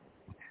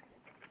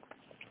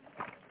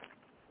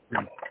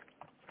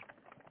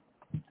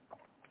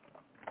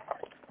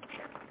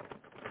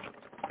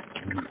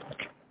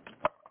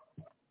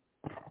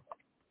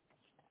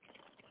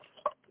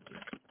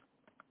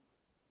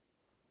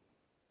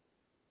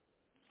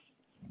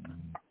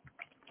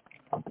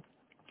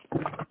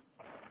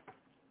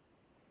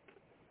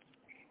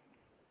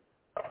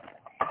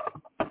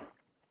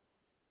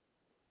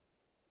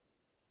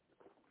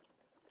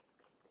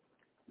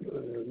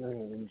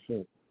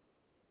 Shit.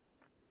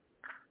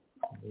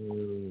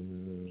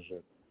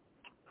 Shit.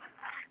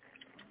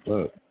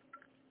 But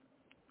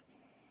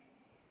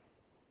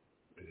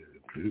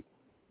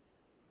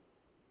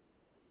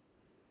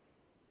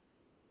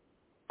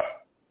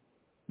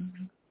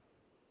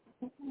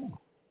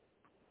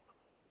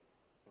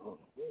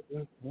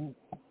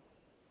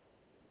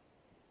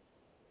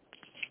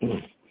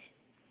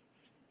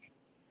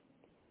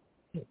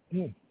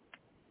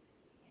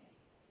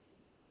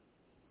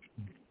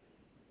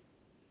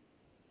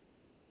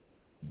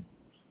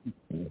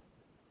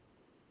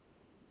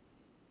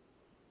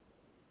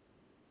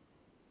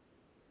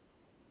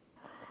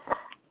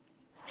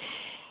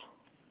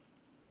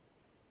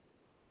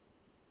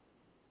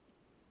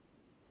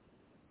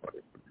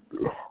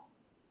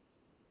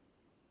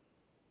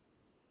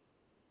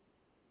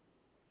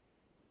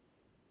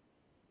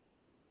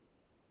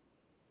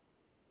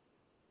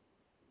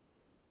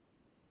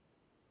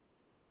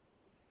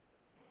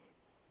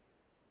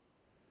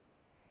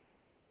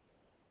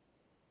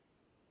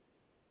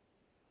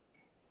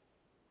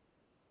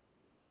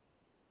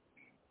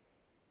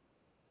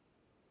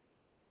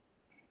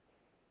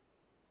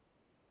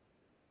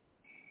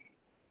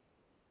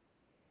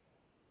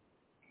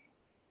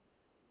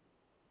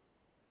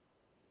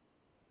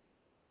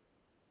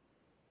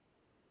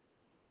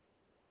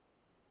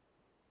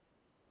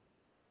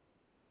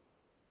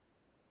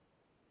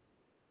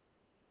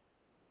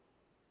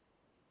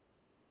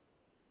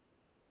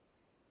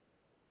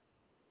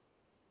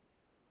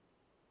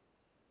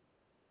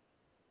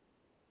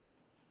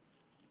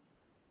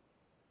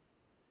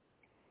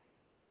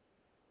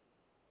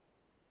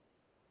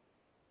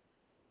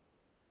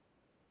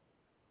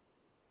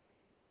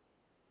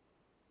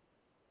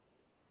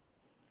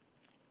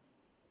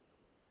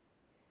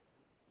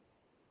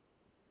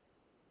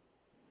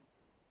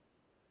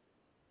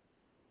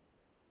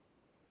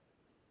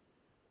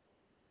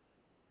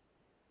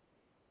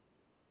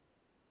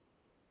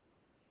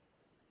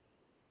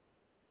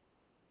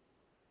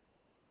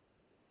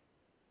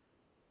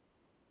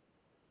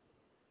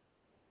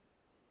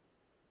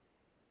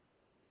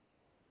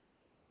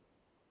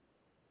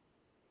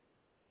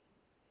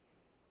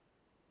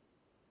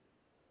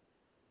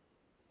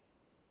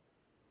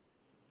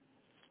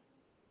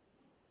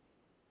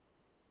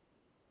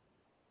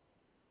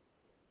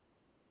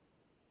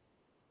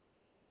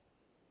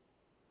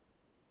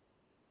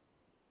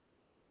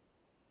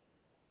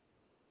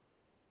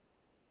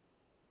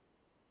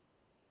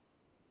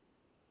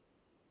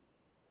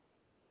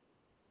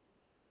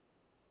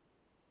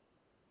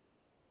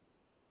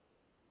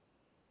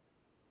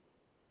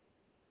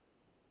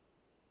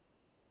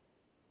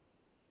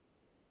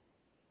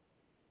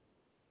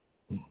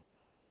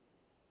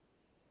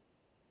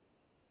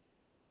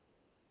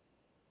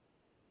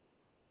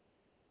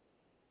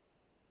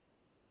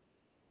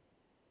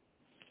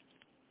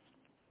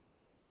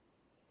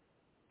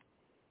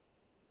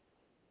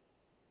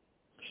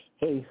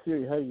hey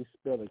Siri, how do you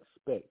spell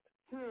expect?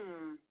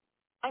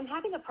 I'm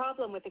having a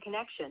problem with the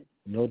connection.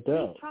 No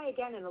doubt. Please try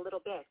again in a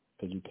little bit.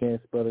 Because you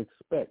can't spell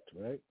expect,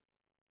 right?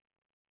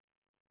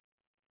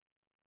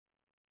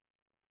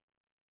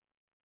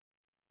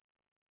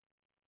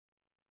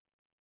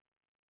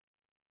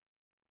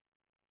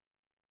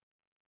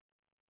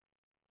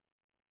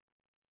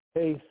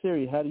 Hey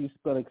Siri, how do you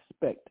spell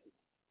expect?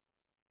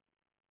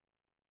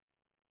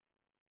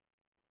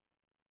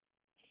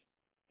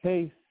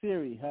 Hey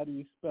Siri, how do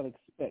you spell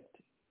expect?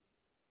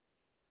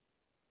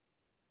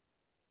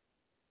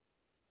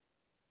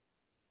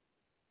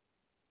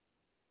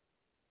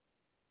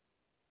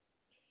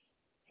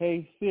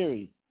 Hey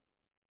Siri,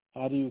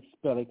 how do you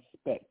spell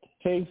expect?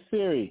 Hey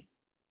Siri,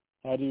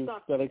 how do you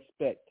spell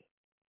expect?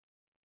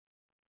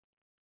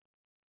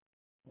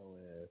 Oh,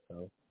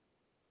 asshole.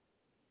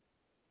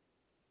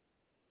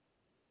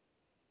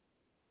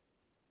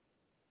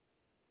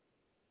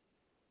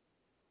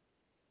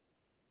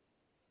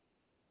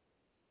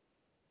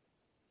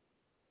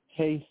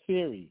 Hey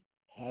Siri,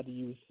 how do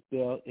you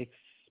spell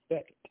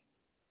expect?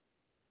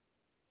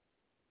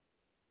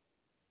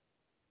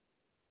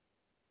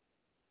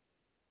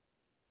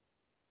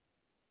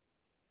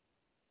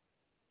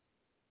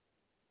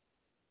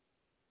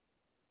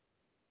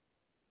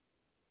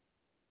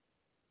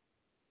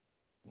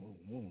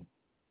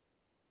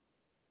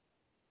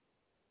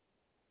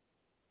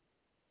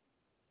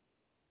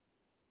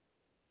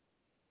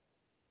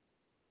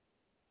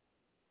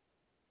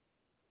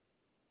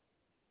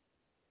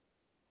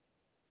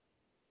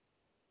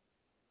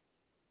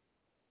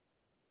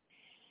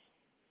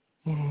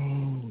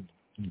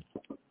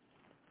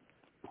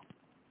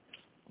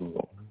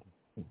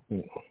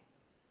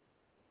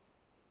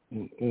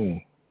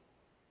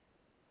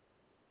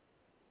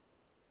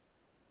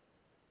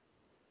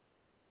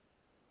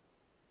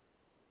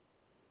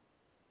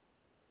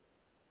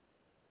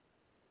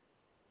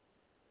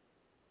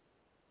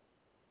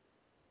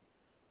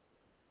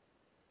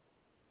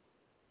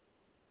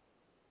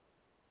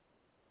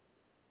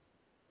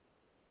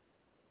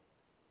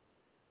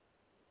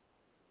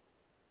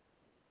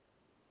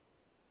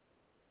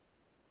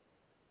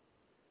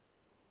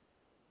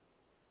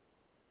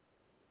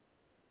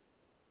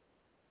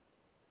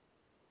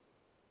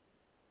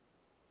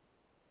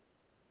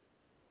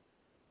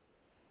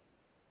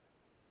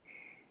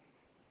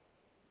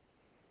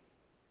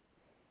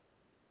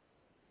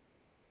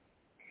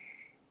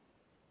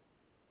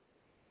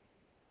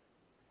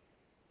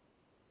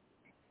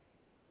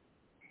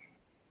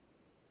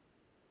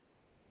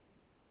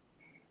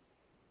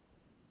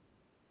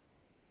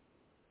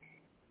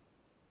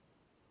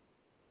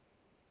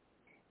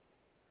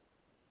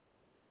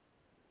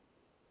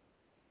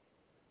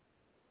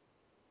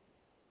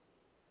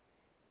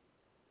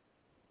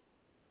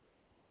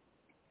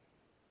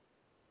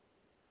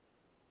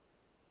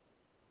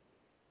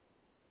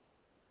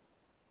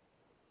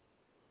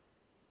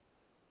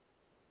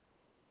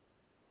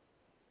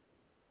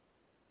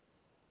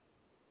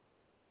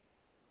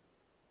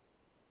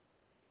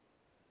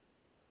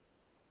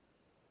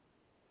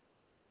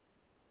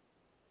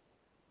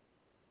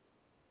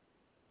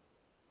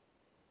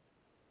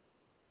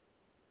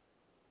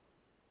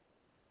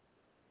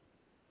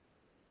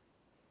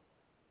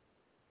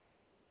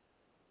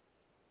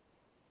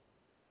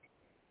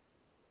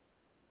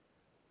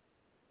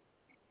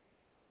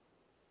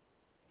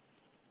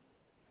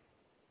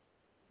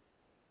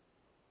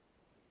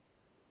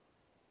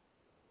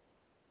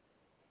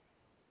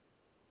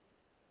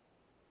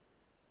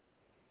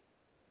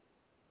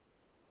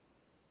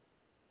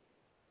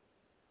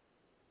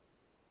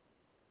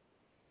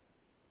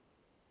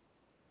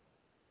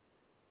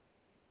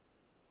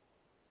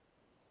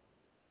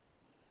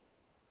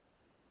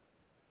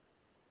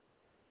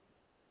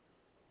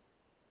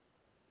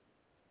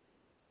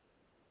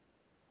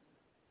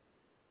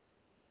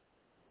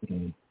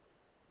 Mm-hmm.